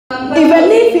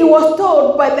if he was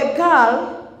told by the girl,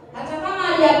 hata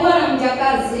kama aliambiwa na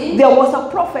mjakazi, there was a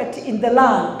prophet in the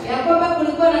land, ya kwamba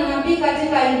kulikuwa na nabii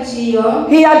katika nchi hiyo,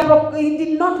 he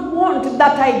did not want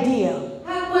that idea.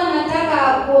 hakuwa anataka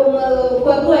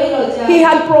kuagua hilo jambo. He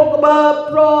had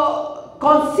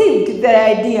conceived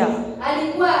the idea.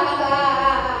 Alikuwa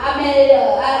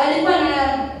na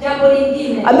jambo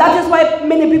lingine. And that is why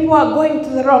many people are going to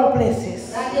the wrong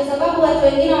places. Ndio sababu watu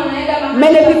wengine wanaenda mahali.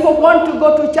 Many people want to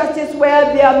go to churches where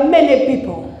there are many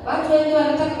people, Watu wengi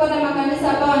wanataka kwenda makanisa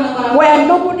ambao wanakuwa where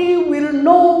nobody will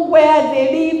know where they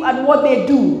live and what they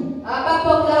do. ambapo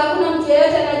hakuna mtu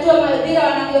yeyote anajua vile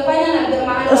wanavyofanya na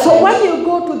mahali. So when you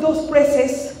go to those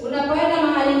places, unapoenda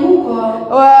mahali huko,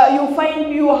 you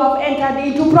find you have entered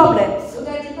into problems.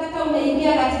 utajipata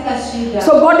umeingia katika shida.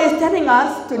 So God is telling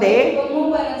us today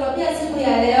Mungu anatuambia siku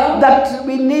ya leo that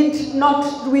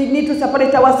we need to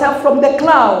separate ourselves from the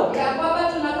cloud. ya kwamba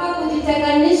tunafaa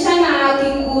kujitenganisha na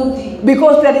kikundi.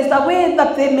 Because there is a way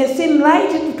that they may seem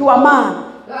right to a man,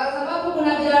 Kwa sababu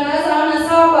kuna vile wanaweza ona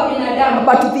sawa kwa binadamu,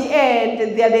 but to the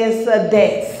end there is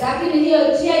death. lakini hiyo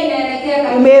njia inaelekea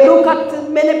katika. You may look at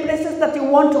many places that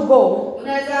you want to go.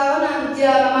 Unaweza ona njia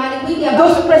mahali kwingi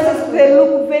Those places, they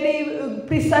look very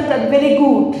presented, very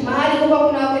good. mahali huko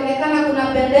kunaonekana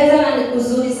kunapendeza na ni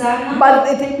kuzuri sana.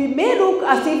 But it may look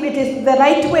as if it is the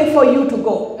right way for you to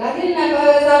go. Lakini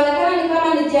inaweza onekana ni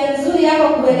kama ni njia nzuri yako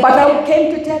kuelekea. But I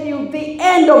came to tell you the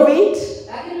end of it,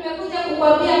 Lakini nimekuja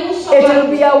kukwambia mwisho it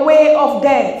will be a way of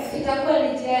death. itakuwa ni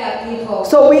njia ya kifo.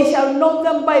 So we shall know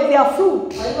them by their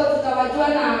fruit. Kwa hivyo tutawajua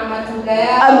na matunda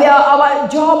yao. And our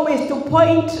job is to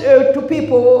point to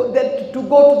people that to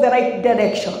go to the right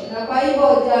direction. Na kwa hivyo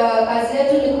kazi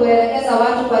yetu ni kuelekeza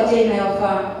watu kwa njia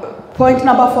inayofaa. Point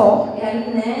number 4. Ya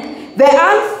 4. The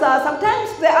answer, sometimes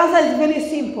the answer is very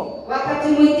simple. Wakati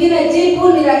mwingine jibu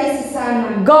ni rahisi sana.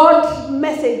 God's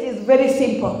message is very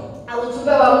simple.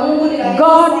 Ujumbe wa Mungu ni rahisi.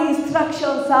 God's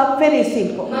instructions are very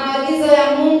simple. Maagizo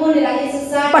ya Mungu ni rahisi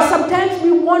sana. But sometimes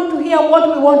we want to hear what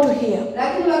we want to hear.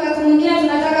 Lakini wakati mwingine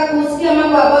tunataka kusikia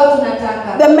mambo ambayo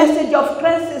tunataka. The message of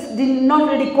Christ did not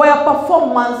require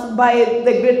performance by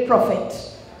the great prophet.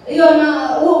 Hiyo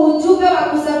ujumbe wa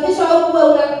kusafishwa au kuwa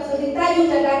unahitaji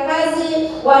utendakazi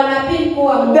wa nabii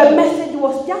kwa Mungu. The message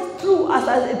was just true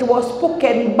as it was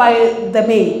spoken by the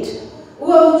maid.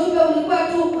 Huo ujumbe ulikuwa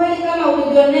tu kweli kama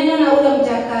ulivyonena na ule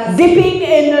mjakazi. Dipping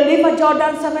in the river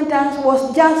Jordan 7 times was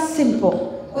just simple.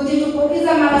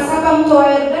 Kujitumbukiza mara 7 mto wa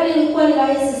Yordani ilikuwa ni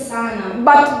rahisi sana.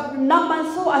 But Naaman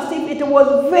saw as if it was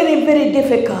very, very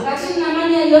difficult. Lakini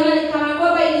Naamani aliona ni kama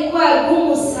kwamba ilikuwa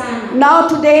gumu sana. Now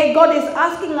today God is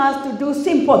asking us to do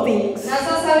simple things. Na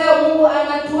sasa leo Mungu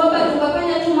anatuomba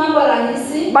tukafanya tu mambo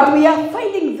rahisi. But we are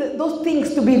finding those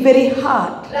things to be very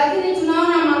hard. Lakini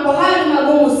tunaona mambo hayo ni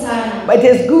magumu sana. But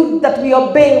it is good that we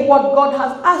obey what God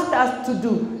has asked us to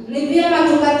do. Ni vyema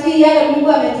tukatii yale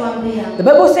Mungu ametuambia. The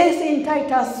Bible says in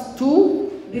Titus 2,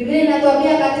 Biblia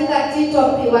inatuambia katika Tito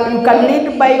you can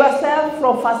read by yourself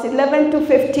from verse 11 to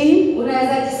 15.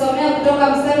 Unaweza jisomea kutoka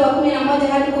mstari wa 11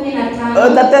 hadi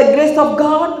 15. That the grace of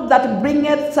God that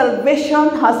bringeth salvation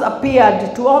has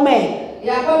appeared to all men.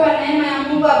 Ya kwamba neema ya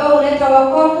Mungu ambayo huleta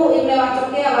wokovu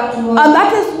imewatokea watu wote. And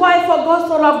that is why for God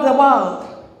so loved the world.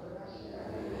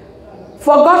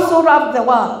 For God so loved the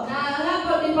world. Na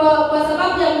hapo ndipo kwa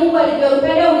sababu ya Mungu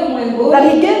alivyoupenda ulimwengu. That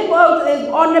he gave out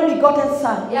his only begotten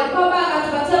son. Ya kwamba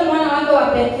akatupatia mwana wake wa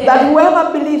pekee. That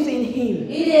whoever believes in him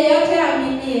ili yeyote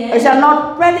aaminie shall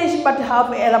not perish but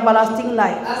have everlasting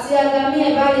life. asiangamie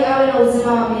bali awe na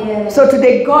uzima wa milele. So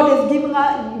today God is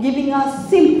giving us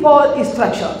simple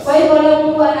instructions. Kwa hivyo leo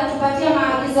Mungu anatupatia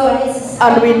maagizo rahisi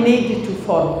sana. And we need to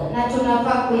follow. Na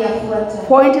tunafaa kuyafuata.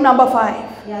 Point number 5.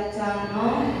 Ya 5.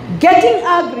 Getting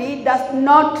angry does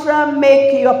not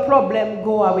make your problem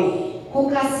go away.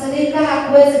 Kukasirika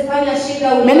hakuwezi fanya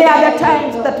shida Many other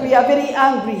times that we are very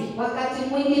angry. Wakati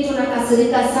mwingi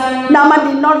tunakasirika sana. Naaman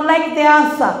did not like the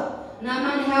answer.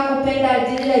 Naamani hakupenda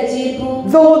lile jibu.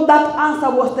 Though that answer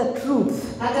was the truth.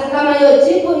 Hata kama hiyo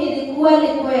jibu ilikuwa ni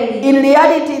kweli. In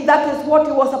reality, that is what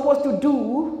he was supposed to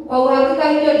do. Kwa uhakika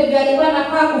hiyo ndivyo alikuwa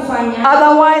anafaa kufanya.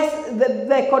 Otherwise,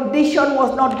 the condition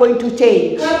was not going to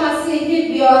change. Kama si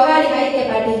hivyo hali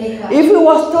haingebadilika. If he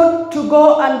was told to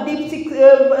go and dip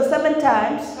 7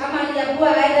 times, kama alikuwa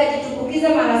aenda jitumbukize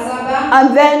mara 7,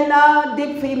 and then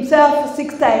dip himself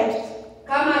 6 times,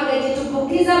 kama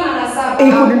angejitumbukiza mara 7,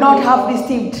 he could not have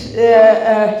received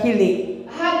healing.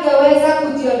 Hangeweza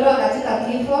kujiondoa katika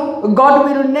kifo. God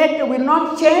will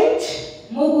not change.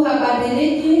 Mungu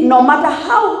habadiliki. No matter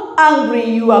how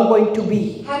angry you are going to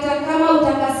be. Hata kama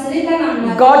utakasirika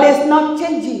namna God is not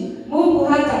changing. Mungu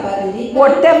hatabadilika.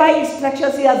 Whatever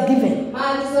instructions he has given.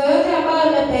 Maagizo yote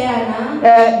ambayo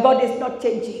unapeana, God is not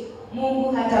changing.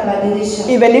 Mungu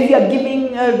hatabadilisha. Even if you are giving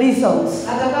reasons,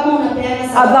 Hata kama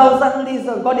unapeana 1,000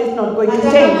 reasons, God is not going to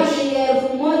hata change. kama ni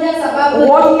 1,000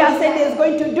 sababu, What He has said He is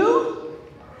going to do,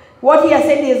 what He has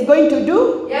said He is going to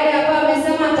do, yale ambayo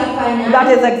amesema atafanya,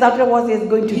 that is exactly what He is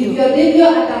going to do. hivyo ndivyo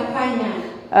atafanya.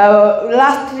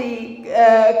 Lastly,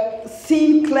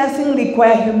 sin cleansing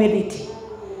requires humility.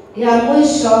 Ya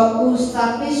mwisho,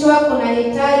 kusafishwa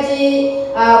kunahitaji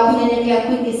kunyenyekea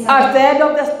kwingi sana. At the end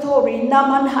of the story,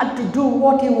 Naaman had to do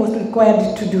what he was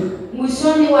required to do.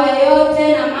 Mwishoni wa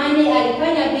yote Naamani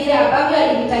alifanya vile ambavyo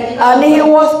alihitajika. And he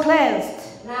was cleansed.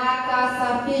 Na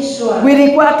akasafishwa. We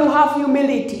require to have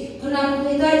humility.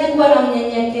 Tunahitaji kuwa na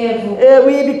unyenyekevu.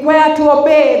 We require to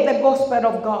obey the gospel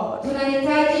of God.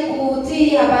 Tunahitaji kutii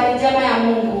habari njema ya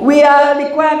Mungu. We are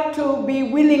required to be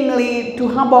willingly to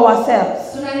humble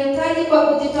ourselves. Tunahitaji kwa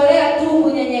kujitolea tu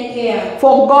kunyenyekea.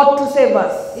 For God to save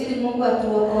us. Ili Mungu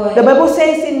atuokoe. The Bible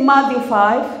says in Matthew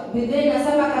 5, Biblia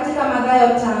inasema katika Mathayo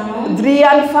 5, 3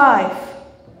 and 5.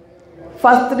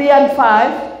 Verse 3 and 5.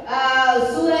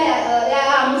 Sura ya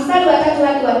mstari wa 3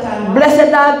 hadi wa 5.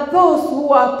 Blessed are those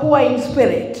who are poor in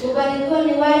spirit. Kubarikiwa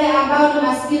ni wale ambao ni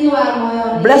maskini wa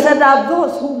moyoni. Blessed are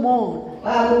those who mourn.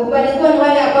 Kubarikiwa ni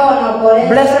wale ambao wanaomboleza.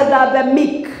 Blessed are the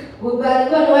meek.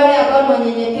 Kubarikiwa ni wale ambao ni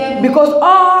wanyenyekevu. Because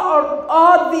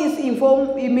all these inform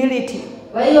humility.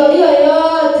 Kwa hiyo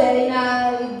yote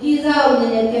inaagiza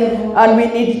unyenyekevu. And we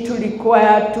need to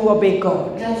require to obey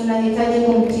God. Na tunahitaji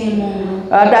kumtii Mungu.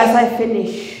 And as I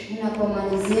finish,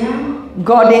 ninapomalizia,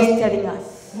 God is telling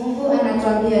us Mungu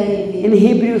anatuambia hivi in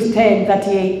Hebrews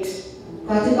 10:38.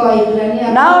 katika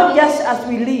Waebrania, now just as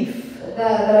we live,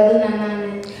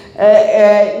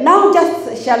 38, now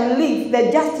just shall live, the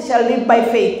just shall live by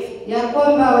faith. ya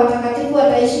kwamba watakatifu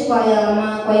wataishi kwa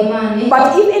imani. But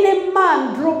if any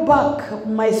man draw back,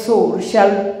 my soul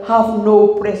shall have no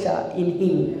pleasure in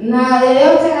him. Na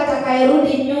yeyote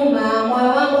atakayerudi nyuma, moyo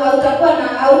wangu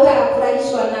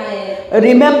hautafurahishwa naye.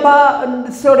 Remember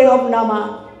the story of Naaman.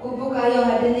 Kumbuka hiyo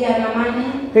hadithi ya Naamani.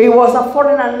 He was a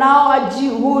foreigner, now a Jew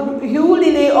who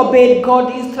really obeyed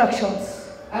God's instructions.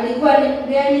 Alikuwa ni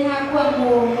mgeni, hakuwa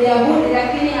Myahudi,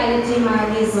 lakini alitii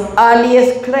maagizo. And he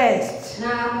is cleansed. Na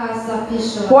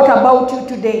akasafishwa. What about you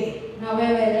today? Na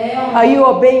wewe leo, are you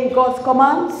obeying God's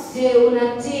commands? Je,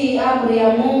 unatii amri ya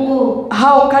Mungu?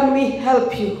 How can we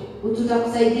help you?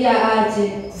 Tutakusaidia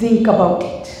aje? Think about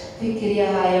it. Fikiria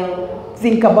hayo.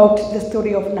 Think about the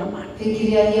story of Naaman.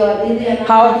 Fikiria hiyo hadithi ya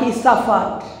how he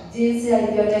suffered. Jinsi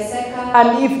alivyoteseka. And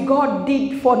if God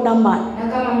did for Naaman,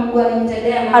 na kama Mungu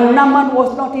alimtendea and Naaman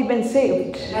was not even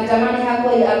saved, na jamani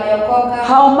hakuwa ameokoka,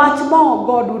 how much more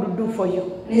God would do for you?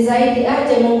 Ni zaidi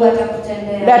aje Mungu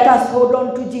atakutendea. Let us hold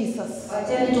on to Jesus.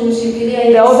 Acheni tumshikilie The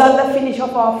Yesu. author and the finish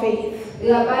of our faith.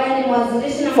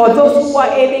 For those who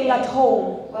are ailing at home,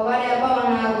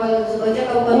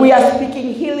 we are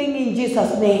speaking healing in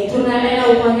Jesus' name.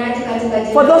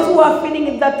 For those who are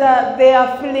feeling that they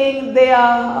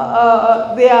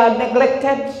are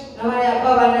neglected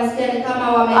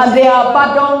and they are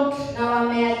abandoned,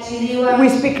 we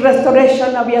speak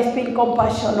restoration and we are speaking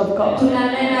compassion of God.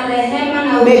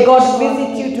 May God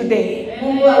visit you today.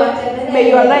 May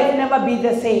your life never be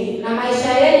the same.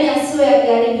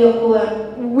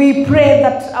 We pray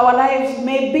that our lives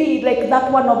may be like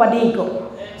that one of an eagle.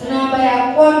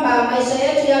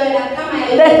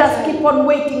 Let us keep on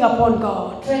waiting upon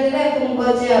God.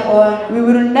 We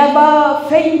will never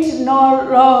faint nor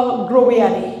grow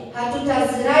weary.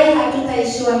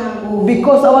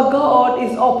 Because our God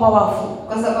is all powerful.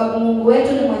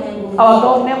 Our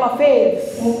God never fails.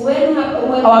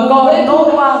 Our God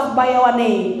knows us by our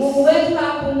names.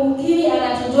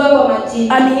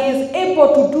 And He is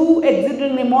able to do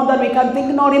exceedingly more than we can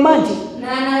think nor imagine.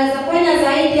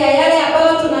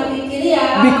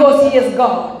 Because He is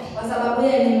God.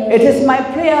 It is my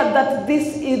prayer that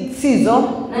this season,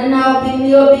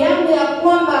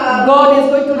 God is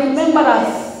going to remember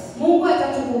us.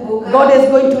 God is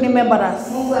going to remember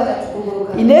us.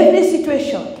 In every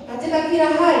situation,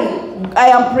 I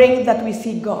am praying that we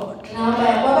see God.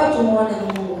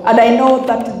 And I know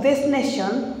that this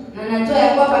nation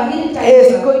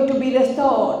is going to be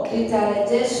restored.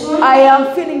 I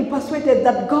am feeling persuaded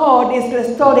that God is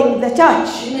restoring the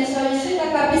church.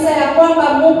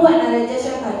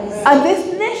 And this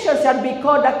nation shall be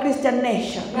called a Christian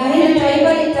nation.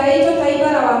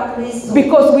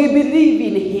 Because we believe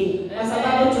in Him.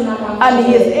 And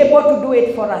He is able to do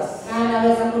it for us.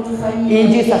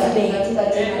 In Jesus' name.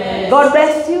 God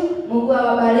bless you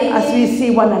as we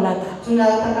see one another.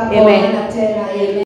 Amen.